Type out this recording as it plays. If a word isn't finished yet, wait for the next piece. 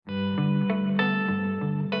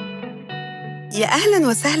يا أهلاً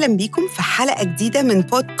وسهلاً بيكم في حلقة جديدة من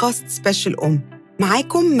بودكاست سبيشال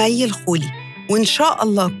معاكم مي الخولي، وإن شاء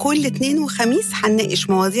الله كل اثنين وخميس هنناقش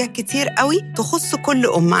مواضيع كتير قوي تخص كل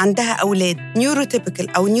عندها أولاد نيوروتيبيكال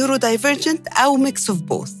أو نيورودايفرجنت أو ميكس اوف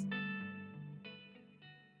بوث.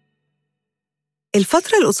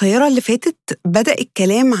 الفترة القصيرة اللي فاتت بدأ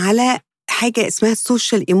الكلام على حاجة اسمها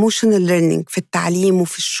السوشيال ايموشنال ليرنينج في التعليم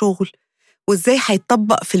وفي الشغل، وإزاي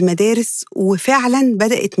هيتطبق في المدارس. وفعلاً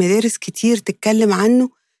بدأت مدارس كتير تتكلم عنه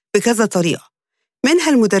بكذا طريقة. منها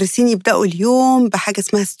المدرسين يبدأوا اليوم بحاجة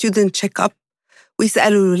اسمها student check-up،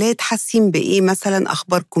 ويسألوا الولاد حاسين بإيه مثلاً،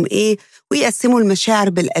 أخباركم إيه، ويقسموا المشاعر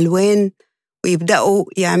بالألوان، ويبدأوا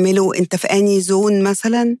يعملوا أنت في أنهي زون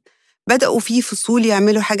مثلاً. بدأوا في فصول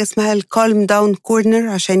يعملوا حاجة اسمها الكالم داون كورنر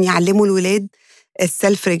عشان يعلموا الولاد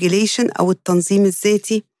السلف ريجيليشن أو التنظيم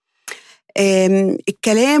الذاتي.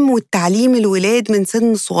 الكلام والتعليم الولاد من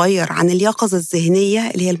سن صغير عن اليقظة الذهنية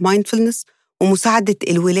اللي هي المايندفولنس، ومساعدة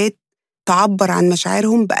الولاد تعبر عن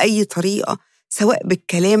مشاعرهم بأي طريقة، سواء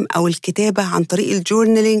بالكلام أو الكتابة، عن طريق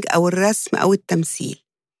الجورنالينج أو الرسم أو التمثيل.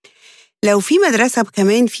 لو في مدرسة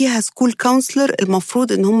كمان فيها سكول كونسلر،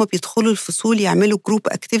 المفروض إن هم بيدخلوا الفصول يعملوا جروب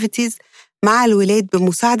اكتيفيتيز مع الولاد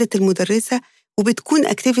بمساعدة المدرسة، وبتكون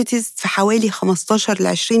اكتيفيتيز في حوالي 15 ل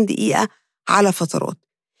 20 دقيقة على فترات.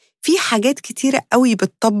 في حاجات كتيرة قوي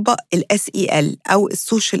بتطبق SEL أو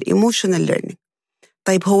السوشيال ايموشنال ليرنينج.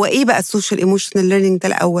 طيب هو إيه بقى السوشيال ايموشنال ليرنينج ده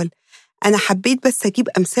الأول؟ أنا حبيت بس أجيب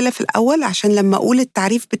أمثلة في الأول عشان لما أقول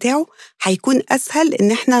التعريف بتاعه هيكون أسهل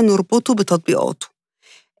إن إحنا نربطه بتطبيقاته.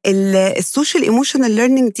 السوشيال ايموشنال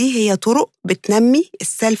ليرنينج دي هي طرق بتنمي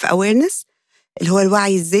السيلف أويرنس اللي هو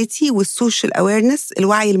الوعي الذاتي، والسوشيال أويرنس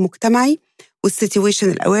الوعي المجتمعي،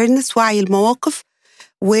 والسيتويشن أويرنس وعي المواقف،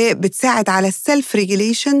 وبتساعد على السلف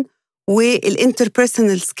ريجيليشن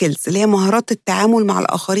والانتربيرسونال سكيلز اللي هي مهارات التعامل مع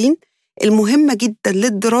الآخرين المهمة جدا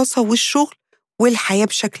للدراسة والشغل والحياة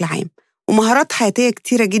بشكل عام. ومهارات حياتية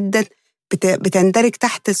كتيرة جدا بتندرج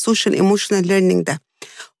تحت السوشيال ايموشنال ليرنينج ده.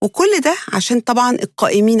 وكل ده عشان طبعا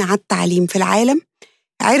القائمين على التعليم في العالم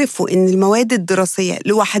عرفوا إن المواد الدراسية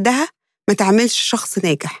لوحدها ما تعملش شخص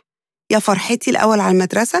ناجح. يا فرحتي الأول على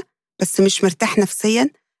المدرسة بس مش مرتاح نفسيا،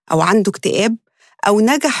 أو عنده اكتئاب، أو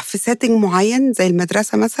نجح في سيتنج معين زي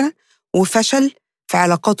المدرسة مثلا وفشل في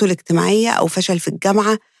علاقاته الاجتماعية، أو فشل في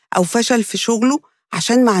الجامعة، أو فشل في شغله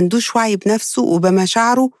عشان ما عندوش وعي بنفسه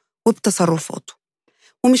وبمشاعره وبتصرفاته،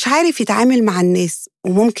 ومش عارف يتعامل مع الناس،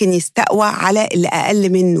 وممكن يستقوى على اللي أقل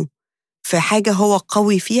منه في حاجة هو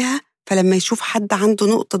قوي فيها، فلما يشوف حد عنده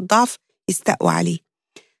نقطة ضعف يستقوى عليه.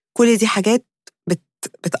 كل دي حاجات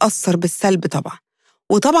بتأثر بالسلب طبعا.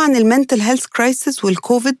 وطبعا المنتل هيلث كرايسيس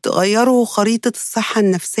والكوفيد غيروا خريطة الصحة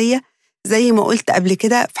النفسية زي ما قلت قبل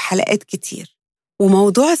كده في حلقات كتير.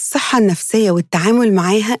 وموضوع الصحة النفسية والتعامل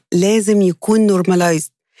معاها لازم يكون نورمالايزد،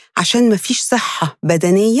 عشان مفيش صحة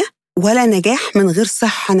بدنية ولا نجاح من غير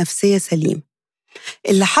صحة نفسية سليمة.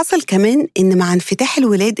 اللي حصل كمان إن مع انفتاح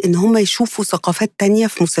الولاد إن هم يشوفوا ثقافات تانية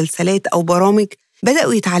في مسلسلات أو برامج،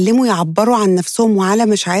 بدأوا يتعلموا يعبروا عن نفسهم وعلى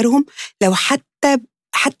مشاعرهم، لو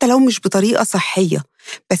حتى لو مش بطريقة صحية.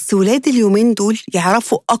 بس ولاد اليومين دول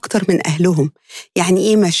يعرفوا أكتر من أهلهم يعني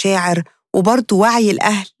إيه مشاعر، وبرضو وعي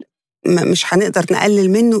الأهل مش هنقدر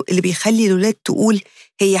نقلل منه، اللي بيخلي الولاد تقول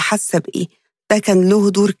هي حاسة بإيه. ده كان له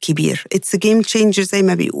دور كبير. It's a game changer زي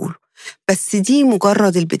ما بيقولوا. بس دي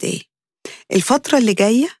مجرد البداية. الفترة اللي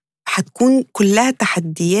جاية هتكون كلها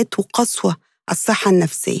تحديات وقسوة على الصحة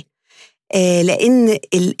النفسية، لأن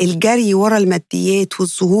الجري ورا الماديات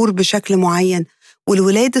والظهور بشكل معين،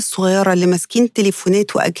 والولاد الصغيرة اللي ماسكين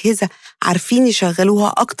تليفونات وأجهزة عارفين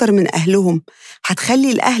يشغلوها أكتر من أهلهم،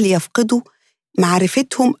 هتخلي الأهل يفقدوا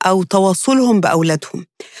معرفتهم أو تواصلهم بأولادهم.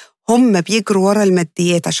 هم بيجروا ورا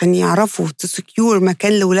الماديات عشان يعرفوا تسكيور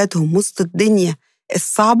مكان لولادهم وسط الدنيا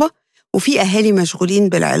الصعبة، وفي أهالي مشغولين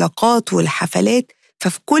بالعلاقات والحفلات.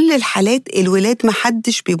 ففي كل الحالات الولاد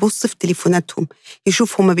محدش بيبص في تليفوناتهم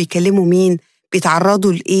يشوف هما بيكلموا مين،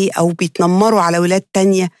 بيتعرضوا لإيه، أو بيتنمروا على ولاد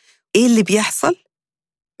تانية. إيه اللي بيحصل؟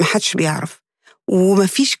 محدش بيعرف.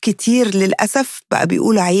 ومفيش كتير للأسف بقى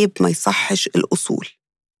بيقولوا عيب، ما يصحش الأصول.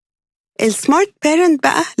 السمارت بيرنت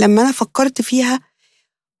بقى لما أنا فكرت فيها،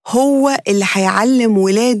 هو اللي هيعلم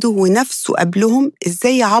ولاده ونفسه قبلهم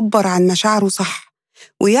إزاي يعبر عن مشاعره صح،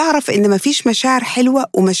 ويعرف إن مفيش مشاعر حلوة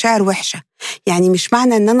ومشاعر وحشة. يعني مش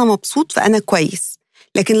معنى إن أنا مبسوط فأنا كويس،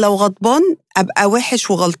 لكن لو غضبان أبقى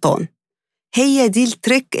وحش وغلطان. هي دي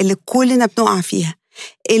التريك اللي كلنا بنقع فيها.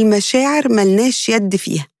 المشاعر ملناش يد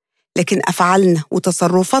فيها، لكن أفعالنا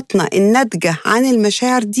وتصرفاتنا الناتجة عن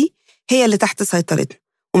المشاعر دي هي اللي تحت سيطرتنا،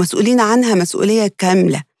 ومسؤولين عنها مسؤولية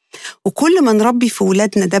كاملة. وكل ما نربي في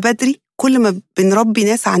ولادنا ده بدري، كل ما بنربي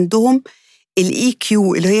ناس عندهم الEQ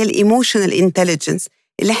اللي هي الإيموشنال انتليجنس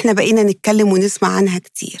اللي احنا بقينا نتكلم ونسمع عنها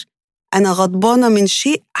كتير. أنا غضبانة من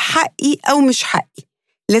شيء حقي أو مش حقي،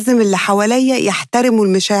 لازم اللي حواليا يحترموا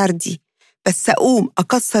المشاعر دي، بس أقوم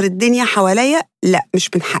أكسر الدنيا حواليا لا، مش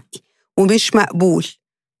من حقي ومش مقبول.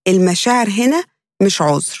 المشاعر هنا مش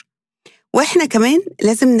عذر. وإحنا كمان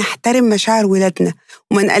لازم نحترم مشاعر ولادنا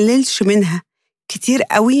وما نقللش منها. كتير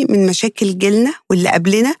قوي من مشاكل جيلنا واللي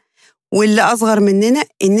قبلنا واللي أصغر مننا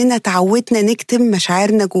إننا تعودنا نكتم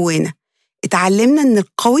مشاعرنا جوانا. اتعلمنا إن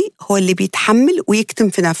القوي هو اللي بيتحمل ويكتم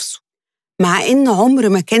في نفسه، مع إن عمر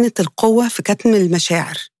ما كانت القوة في كتم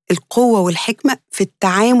المشاعر. القوة والحكمة في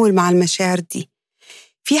التعامل مع المشاعر دي.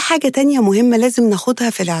 في حاجة تانية مهمة لازم ناخدها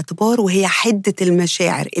في الاعتبار، وهي حدة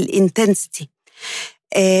المشاعر، الانتنسيتي.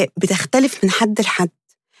 بتختلف من حد لحد،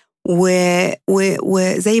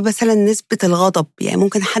 وزي مثلا نسبة الغضب، يعني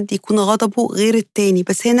ممكن حد يكون غضبه غير التاني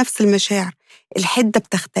بس هي نفس المشاعر. الحدة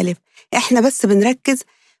بتختلف. احنا بس بنركز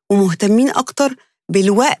ومهتمين أكتر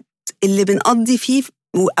بالوقت اللي بنقضي فيه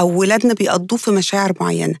أو ولادنا بيقضوه في مشاعر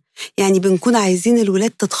معينة. يعني بنكون عايزين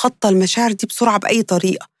الولاد تتخطى المشاعر دي بسرعة بأي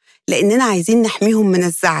طريقة، لأننا عايزين نحميهم من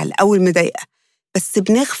الزعل أو المضايقة، بس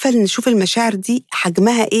بنغفل نشوف المشاعر دي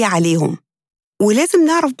حجمها إيه عليهم. ولازم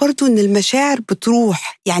نعرف برضو إن المشاعر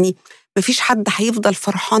بتروح، يعني مفيش حد هيفضل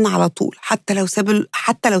فرحان على طول حتى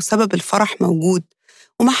لو سبب الفرح موجود،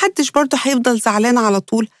 ومحدش برضو هيفضل زعلان على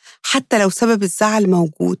طول حتى لو سبب الزعل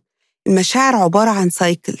موجود. المشاعر عبارة عن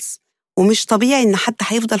سايكلز، ومش طبيعي إن حد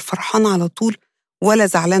هيفضل فرحان على طول ولا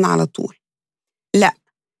زعلان على طول. لا،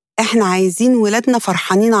 إحنا عايزين ولادنا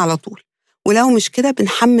فرحانين على طول، ولو مش كده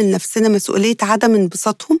بنحمل نفسنا مسؤولية عدم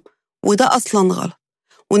انبساطهم، وده أصلاً غلط.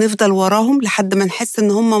 ونفضل وراهم لحد ما نحس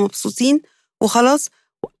إن هم مبسوطين وخلاص.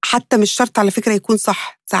 حتى مش شرط على فكرة يكون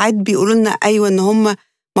صح، ساعات بيقولوا لنا أيوة إن هم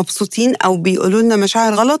مبسوطين أو بيقولوا لنا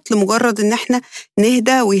مشاعر غلط لمجرد إن إحنا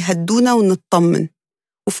نهدى ويهدونا ونطمن،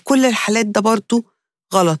 وفي كل الحالات ده برضو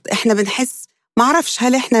غلط. إحنا بنحس، معرفش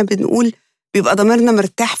هل إحنا بنقول بيبقى ضميرنا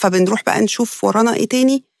مرتاح فبنروح بقى نشوف ورانا إيه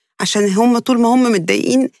تاني، عشان هم طول ما هم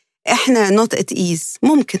متضايقين إحنا not at ease،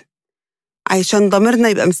 ممكن عشان ضميرنا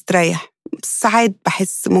يبقى مستريح. ساعات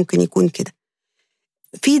بحس ممكن يكون كده.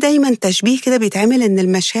 في دايما تشبيه كده بيتعمل إن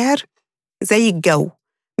المشاعر زي الجو،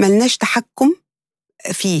 ملناش تحكم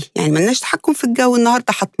فيه. يعني ملناش تحكم في الجو،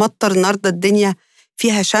 النهاردة هتمطر، النهاردة الدنيا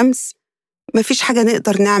فيها شمس، مفيش حاجة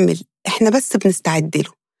نقدر نعمل، إحنا بس بنستعد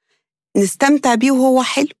له، نستمتع بيه وهو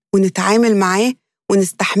حلو، ونتعامل معاه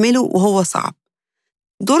ونستحمله وهو صعب.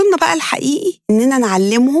 دورنا بقى الحقيقي إننا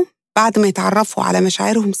نعلمهم بعد ما يتعرفوا على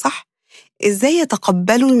مشاعرهم صح إزاي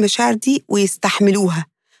يتقبلوا المشاعر دي ويستحملوها.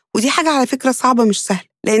 ودي حاجة على فكرة صعبة مش سهلة،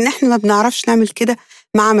 لأن إحنا ما بنعرفش نعمل كده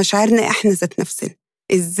مع مشاعرنا إحنا ذات نفسنا.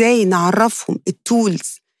 إزاي نعرفهم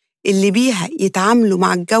التولز اللي بيها يتعاملوا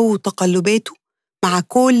مع الجو وتقلباته، مع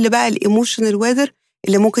كل بقى الإيموشنال ويذر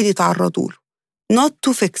اللي ممكن يتعرضوا له. not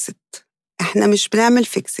to fix it. إحنا مش بنعمل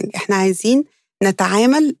fixing، إحنا عايزين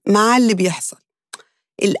نتعامل مع اللي بيحصل.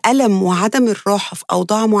 الألم وعدم الراحة في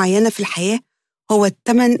أوضاع معينة في الحياة هو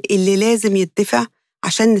الثمن اللي لازم يدفع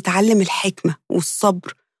عشان نتعلم الحكمة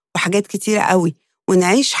والصبر وحاجات كتيرة قوي،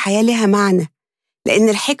 ونعيش حياة لها معنى، لأن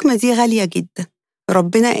الحكمة دي غالية جدا.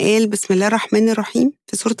 ربنا قال بسم الله الرحمن الرحيم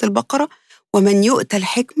في سورة البقرة: ومن يؤتى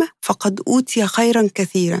الحكمة فقد أوتي خيرا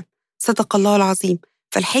كثيرا. صدق الله العظيم.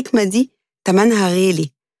 فالحكمة دي تمنها غالي،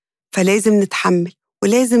 فلازم نتحمل،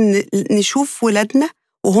 ولازم نشوف ولادنا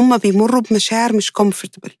وهم بيمروا بمشاعر مش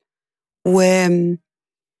comfortable، ومش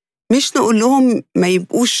نقول لهم ما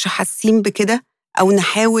يبقوش حاسين بكده أو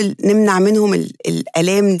نحاول نمنع منهم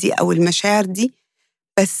الآلام دي أو المشاعر دي،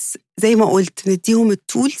 بس زي ما قلت نديهم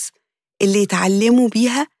التولز اللي يتعلموا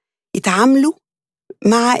بيها يتعاملوا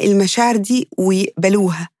مع المشاعر دي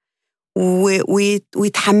ويقبلوها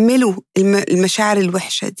ويتحملوا المشاعر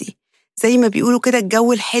الوحشة دي. زي ما بيقولوا كده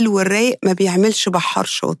الجو الحلو والرايق ما بيعملش بحار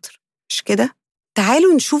شاطر، مش كده؟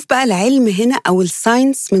 تعالوا نشوف بقى العلم هنا أو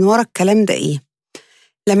الساينس من ورا الكلام ده إيه.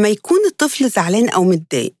 لما يكون الطفل زعلان أو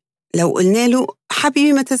متضايق، لو قلنا له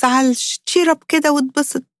حبيبي ما تزعلش، تشيرب كده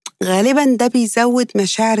وتبسط، غالبا ده بيزود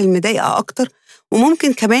مشاعر المضايقة أكتر،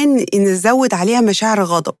 وممكن كمان نزود عليها مشاعر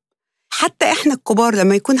غضب. حتى إحنا الكبار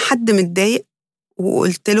لما يكون حد متضايق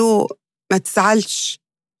وقلت له ما تزعلش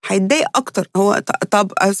هيتضايق أكتر. هو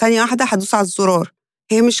طب ثانية واحدة هدوس على الزرار،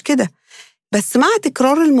 هي مش كده. بس مع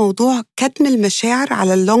تكرار الموضوع كتم المشاعر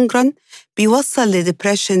على اللونج ران بيوصل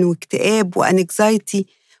لديبريشن واكتئاب وانكزايتي،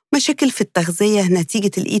 مشاكل في التغذية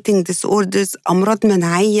نتيجة الإيتينج ديس أوردرز، أمراض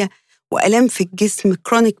مناعية وألام في الجسم،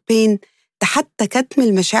 كرونيك بين. ده حتى كتم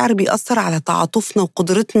المشاعر بيأثر على تعاطفنا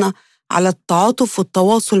وقدرتنا على التعاطف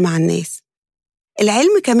والتواصل مع الناس.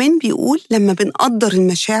 العلم كمان بيقول لما بنقدر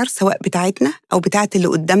المشاعر سواء بتاعتنا أو بتاعت اللي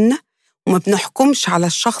قدامنا وما بنحكمش على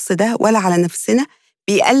الشخص ده ولا على نفسنا،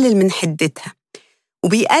 بيقلل من حدتها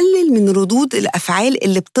وبيقلل من ردود الأفعال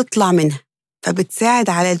اللي بتطلع منها، فبتساعد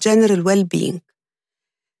على الجنرال ويل بينج.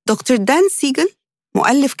 دكتور دان سيجل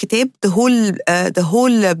مؤلف كتاب The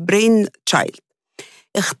Whole Brain Child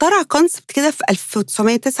اخترع كونسبت كده في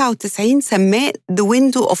 1999 سماه The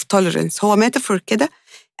Window of Tolerance. هو ميتافور كده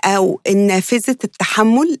أو نافذة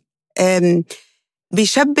التحمل،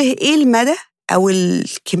 بيشبه إيه المدى أو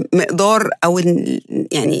المقدار أو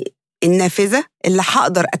يعني النافذة اللي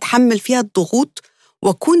هقدر أتحمل فيها الضغوط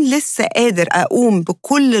وأكون لسه قادر أقوم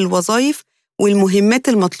بكل الوظائف والمهمات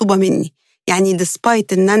المطلوبة مني. يعني despite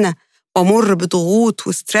إن أنا بمر بضغوط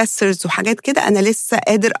وستريسرز وحاجات كده، أنا لسه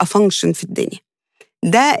قادر أفنكشن في الدنيا.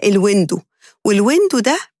 ده الويندو، والويندو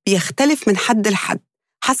ده بيختلف من حد لحد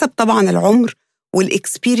حسب طبعا العمر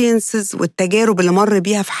والإكسبيرينسز والتجارب اللي مر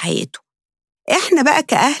بيها في حياته. إحنا بقى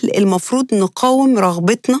كأهل المفروض نقاوم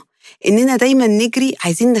رغبتنا إننا دايما نجري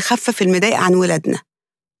عايزين نخفف المضايق عن ولادنا،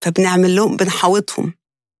 فبنعمل لهم بنحاوطهم.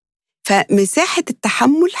 فمساحة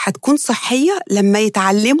التحمل هتكون صحية لما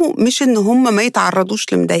يتعلموا مش إن هم ما يتعرضوش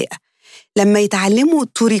لمضايقة، لما يتعلموا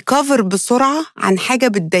to recover بسرعة عن حاجة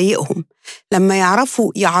بتضايقهم، لما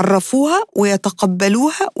يعرفوا يعرفوها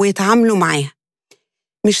ويتقبلوها ويتعاملوا معاها.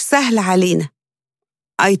 مش سهل علينا.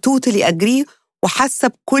 I totally agree، وحاسة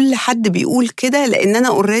بكل حد بيقول كده، لأن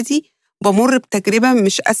أنا already بمر بتجربة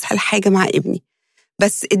مش أسهل حاجة مع ابني.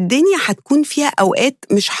 بس الدنيا هتكون فيها أوقات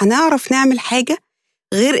مش هنعرف نعمل حاجة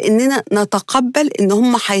غير إننا نتقبل إن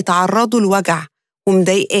هم هيتعرضوا لوجع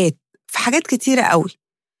ومضايقات في حاجات كتيرة قوي،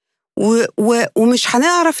 ومش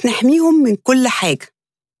هنعرف نحميهم من كل حاجة،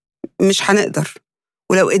 مش هنقدر.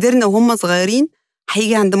 ولو قدرنا وهم صغيرين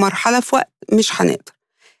هيجي عند مرحلة في وقت مش هنقدر.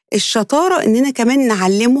 الشطارة إننا كمان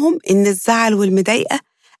نعلمهم إن الزعل والمضايقة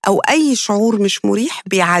أو أي شعور مش مريح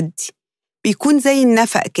بيعدي، بيكون زي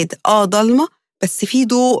النفق كده، ضلمة بس في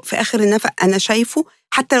ضوء في آخر النفق أنا شايفه،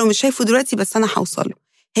 حتى لو مش شايفه دلوقتي بس أنا هوصله.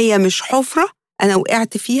 هي مش حفرة أنا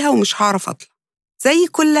وقعت فيها ومش هعرف أطلع. زي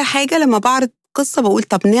كل حاجة لما بعرض قصة بقول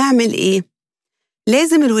طب نعمل إيه؟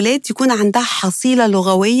 لازم الولاد يكون عندها حصيلة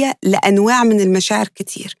لغوية لأنواع من المشاعر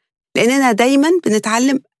كتير، لأننا دايما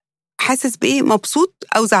بنتعلم حاسس بإيه، مبسوط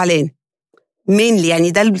أو زعلان mainly،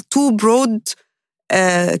 يعني ده التو برود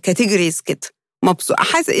كاتيجوريز كده. مبسوط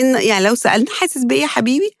حاسس إن يعني لو سألنا حاسس بإيه يا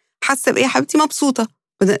حبيبي، حاسة بإيه يا حبيبتي، مبسوطة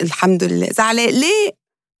الحمد لله. زعلان ليه؟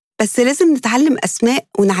 بس لازم نتعلم أسماء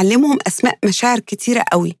ونعلمهم أسماء مشاعر كتيرة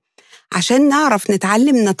قوي عشان نعرف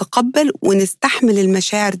نتعلم نتقبل ونستحمل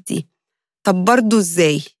المشاعر دي. طب برضو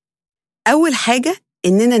إزاي؟ أول حاجة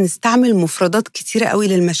إننا نستعمل مفردات كتيرة قوي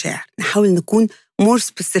للمشاعر، نحاول نكون more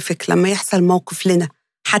specific لما يحصل موقف لنا،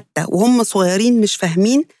 حتى وهم صغيرين مش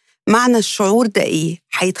فاهمين معنى الشعور ده إيه،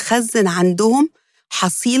 هيتخزن عندهم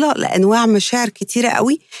حصيلة لأنواع مشاعر كتيرة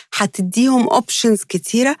قوي، هتديهم options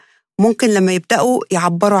كتيرة ممكن لما يبدأوا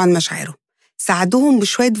يعبروا عن مشاعرهم. ساعدوهم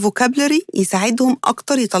بشوية vocabulary يساعدهم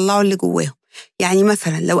أكتر يطلعوا اللي جواهم. يعني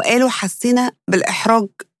مثلا لو قالوا حسينا بالإحراج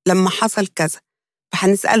لما حصل كذا،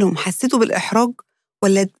 فهنسألهم حسيتوا بالإحراج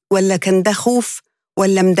ولا كان ده خوف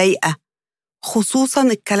ولا مضايقة؟ خصوصا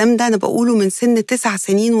الكلام ده أنا بقوله من سن 9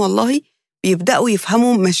 سنين، والله بيبدأوا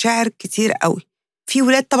يفهموا مشاعر كتير قوي. في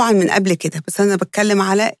ولاد طبعا من قبل كده، بس أنا بتكلم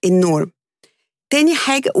على النورم. تاني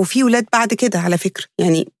حاجة، وفي ولاد بعد كده على فكرة،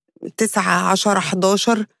 يعني 9 10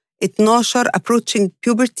 11 12 approaching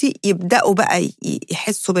puberty يبدأوا بقى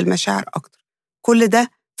يحسوا بالمشاعر أكتر. كل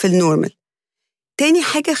ده في النورمال. تاني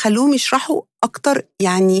حاجة، خلوهم يشرحوا أكتر.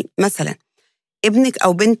 يعني مثلا ابنك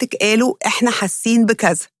أو بنتك قالوا إحنا حاسين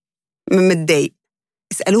بكذا، متضايق،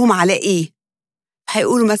 اسألوهم على إيه؟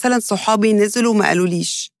 هيقولوا مثلا صحابي نزلوا ما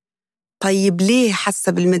قالوليش. طيب ليه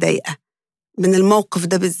حاسة بالمضايقة من الموقف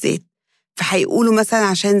ده بالذات؟ فهيقولوا مثلا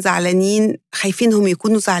عشان زعلانين، خايفينهم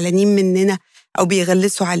يكونوا زعلانين مننا أو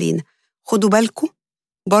بيغلسوا علينا. خدوا بالكم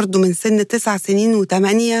برضو من سن 9 سنين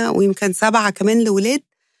و8 ويمكن 7 كمان لولاد،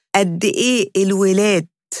 قد إيه الولاد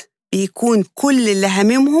بيكون كل اللي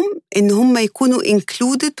هممهم إن هم يكونوا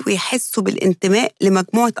included ويحسوا بالانتماء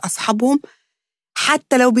لمجموعة أصحابهم،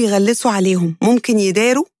 حتى لو بيغلسوا عليهم ممكن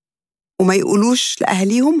يداروا وما يقولوش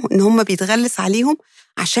لأهليهم إن هم بيتغلس عليهم،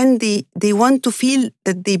 عشان they want to feel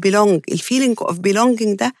that they belong. الفيلينج of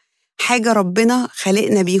belonging ده حاجة ربنا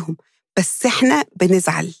خلقنا بيهم، بس إحنا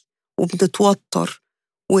بنزعل وبنتوتر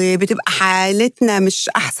وبتبقى حالتنا مش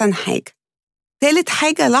أحسن حاجة. ثالث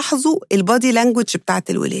حاجة، لاحظوا البادي لانجوج بتاعت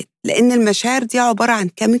الولاد، لأن المشاعر دي عبارة عن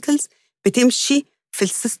كيميكلز بتمشي في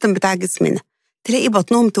السيستم بتاع جسمنا. تلاقي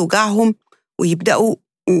بطنهم توجعهم ويبدأوا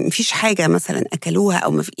مفيش حاجة مثلا أكلوها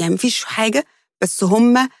أو يعني مفيش حاجة، بس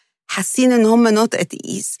هم حاسين إن هم not at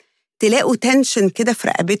ease. تلاقوا تنشن كده في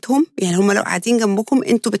رقبتهم، يعني هم لو قاعدين جنبكم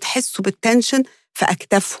انتوا بتحسوا بالتنشن في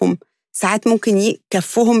أكتافهم. ساعات ممكن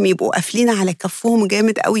كفهم يبقوا قافلين على كفهم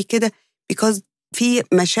جامد قوي كده because في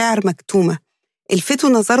مشاعر مكتومة. الفتوا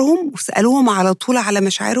نظرهم وسألوهم على طول على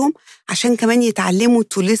مشاعرهم عشان كمان يتعلموا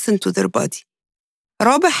to listen to their body.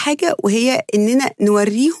 رابع حاجة وهي إننا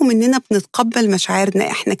نوريهم إننا بنتقبل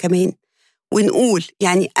مشاعرنا إحنا كمان، ونقول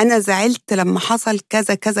يعني أنا زعلت لما حصل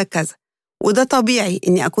كذا كذا كذا، وده طبيعي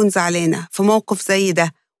إني أكون زعلانة في موقف زي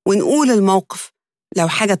ده، ونقول الموقف لو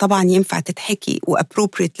حاجة طبعا ينفع تتحكي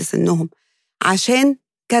وappropriate لسنهم عشان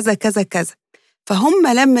كذا كذا كذا. فهم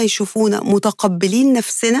لما يشوفونا متقبلين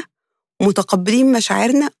نفسنا متقبلين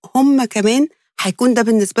مشاعرنا، هم كمان هيكون ده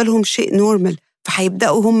بالنسبة لهم شيء نورمال،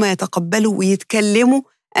 فهيبدأوا هم يتقبلوا ويتكلموا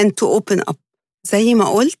and to open up. زي ما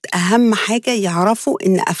قلت أهم حاجة يعرفوا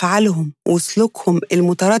إن أفعالهم وسلوكهم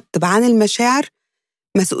المترتب عن المشاعر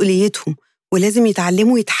مسؤوليتهم، ولازم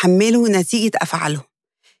يتعلموا يتحملوا نتيجة أفعالهم.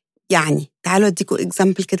 يعني تعالوا أديكوا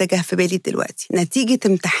إكزامبل كده جه في بالي دلوقتي. نتيجة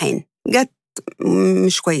امتحان جت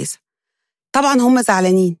مش كويسة، طبعا هم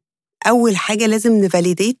زعلانين. أول حاجة لازم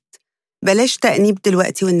نفاليديت، بلاش تأنيب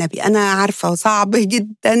دلوقتي والنبي، أنا عارفة صعب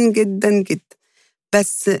جدا جدا جدا،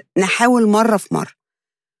 بس نحاول مرة في مرة.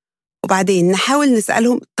 وبعدين نحاول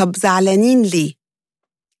نسألهم طب زعلانين ليه؟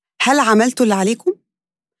 هل عملتوا اللي عليكم؟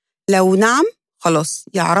 لو نعم خلاص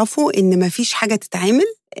يعرفوا إن مفيش حاجة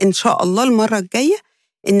تتعمل، إن شاء الله المرة الجاية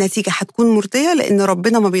النتيجة هتكون مرضية لأن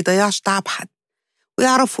ربنا ما بيضيعش تعب حد،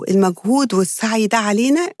 ويعرفوا المجهود والسعي ده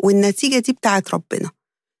علينا والنتيجة دي بتاعت ربنا.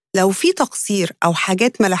 لو في تقصير أو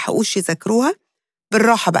حاجات ما لحقوش يذاكروها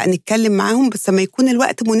بالراحة بقى نتكلم معاهم، بس ما يكون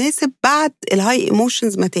الوقت مناسب بعد الهاي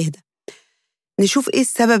ايموشنز ما تهدى. نشوف ايه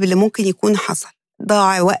السبب اللي ممكن يكون حصل.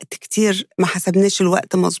 ضاع وقت كتير، ما حسبناش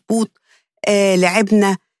الوقت مظبوط،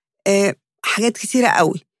 لعبنا، حاجات كتيرة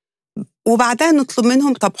قوي. وبعدها نطلب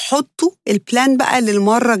منهم طب حطوا البلان بقى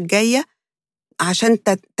للمرة الجاية عشان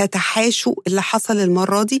تتحاشوا اللي حصل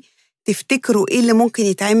المرة دي، تفتكروا ايه اللي ممكن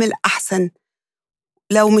يتعمل أحسن.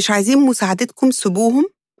 لو مش عايزين مساعدتكم سيبوهم،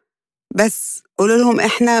 بس قولوا لهم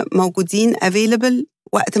احنا موجودين available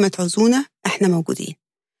وقت ما تعوزونا، احنا موجودين.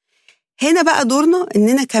 هنا بقى دورنا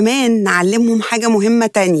اننا كمان نعلمهم حاجة مهمة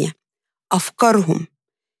تانية، أفكارهم.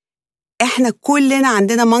 احنا كلنا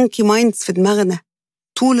عندنا monkey minds في دماغنا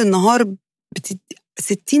طول النهار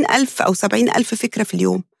 60,000 أو 70,000 فكرة في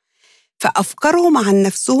اليوم. فأفكارهم عن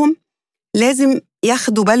نفسهم لازم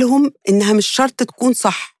ياخدوا بالهم إنها مش شرط تكون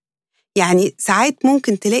صح. يعني ساعات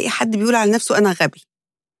ممكن تلاقي حد بيقول على نفسه أنا غبي،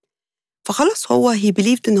 فخلاص هو he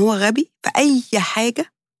believed إن هو غبي، فأي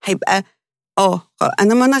حاجة هيبقى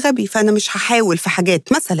أنا غبي فأنا مش هحاول في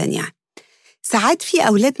حاجات مثلا. يعني ساعات في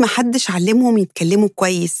أولاد ما حدش علمهم يتكلموا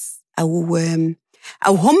كويس،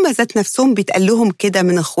 أو هم ذات نفسهم بيتقلهم كده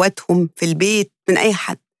من إخواتهم في البيت من أي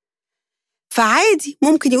حد، فعادي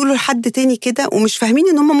ممكن يقولوا لحد تاني كده ومش فاهمين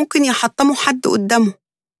إن هم ممكن يحطموا حد قدامهم.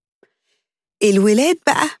 الولاد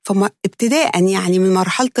بقى ابتداء يعني من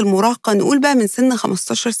مرحلة المراهقة، نقول بقى من سن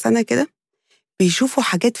 15 سنة كده، بيشوفوا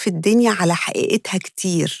حاجات في الدنيا على حقيقتها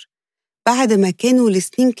كتير، بعد ما كانوا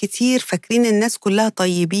لسنين كتير فاكرين الناس كلها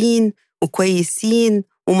طيبين وكويسين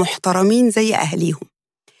ومحترمين زي أهليهم.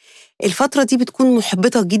 الفترة دي بتكون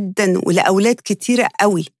محبطة جدا ولأولاد كتيرة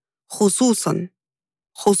قوي،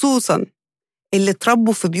 خصوصا اللي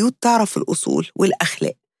اتربوا في بيوت تعرف الأصول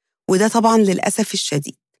والأخلاق، وده طبعا للأسف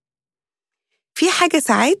الشديد. في حاجة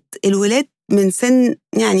ساعات الولاد من سن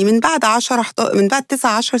يعني من بعد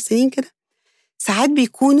 9-10 سنين كده، ساعات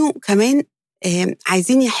بيكونوا كمان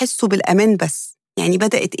عايزين يحسوا بالأمان، بس يعني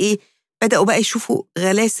بدأوا بقى يشوفوا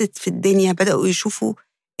غلاسة في الدنيا، بدأوا يشوفوا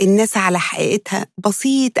الناس على حقيقتها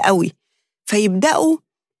بسيط قوي، فيبدأوا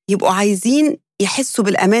يبقوا عايزين يحسوا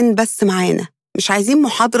بالأمان بس معانا، مش عايزين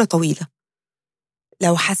محاضرة طويلة.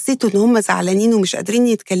 لو حسيتوا إن هم زعلانين ومش قادرين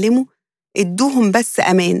يتكلموا، ادوهم بس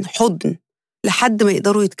أمان، حضن لحد ما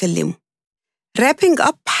يقدروا يتكلموا. wrapping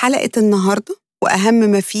up حلقة النهاردة وأهم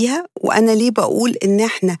ما فيها، وأنا ليه بقول إن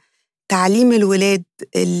إحنا تعليم الولاد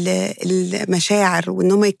المشاعر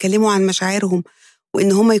وإن هم يتكلموا عن مشاعرهم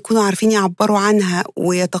وإن هم يكونوا عارفين يعبروا عنها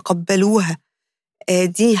ويتقبلوها،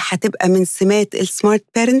 دي هتبقى من سمات السمارت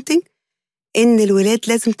بيرنتنج. إن الولاد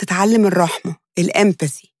لازم تتعلم الرحمة،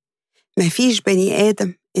 الامباثي. مفيش بني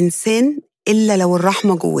آدم إنسان إلا لو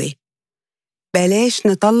الرحمة جواه. بلاش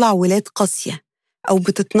نطلع ولاد قاسية أو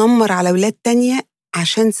بتتنمر على ولاد تانية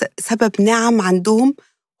عشان سبب نعم عندهم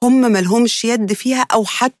هم ملهمش يد فيها، أو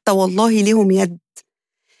حتى والله ليهم يد،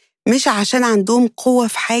 مش عشان عندهم قوة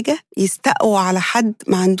في حاجة يستقوا على حد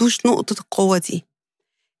ما عندوش نقطة القوة دي.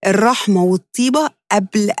 الرحمة والطيبة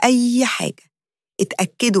قبل أي حاجة.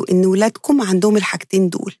 اتأكدوا إن ولادكم عندهم الحاجتين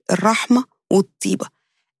دول، الرحمة والطيبة.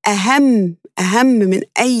 أهم من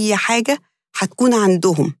أي حاجة هتكون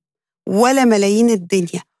عندهم، ولا ملايين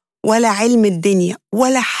الدنيا ولا علم الدنيا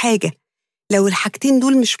ولا حاجة. لو الحاجتين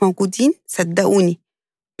دول مش موجودين صدقوني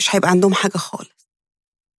مش هيبقى عندهم حاجة خالص.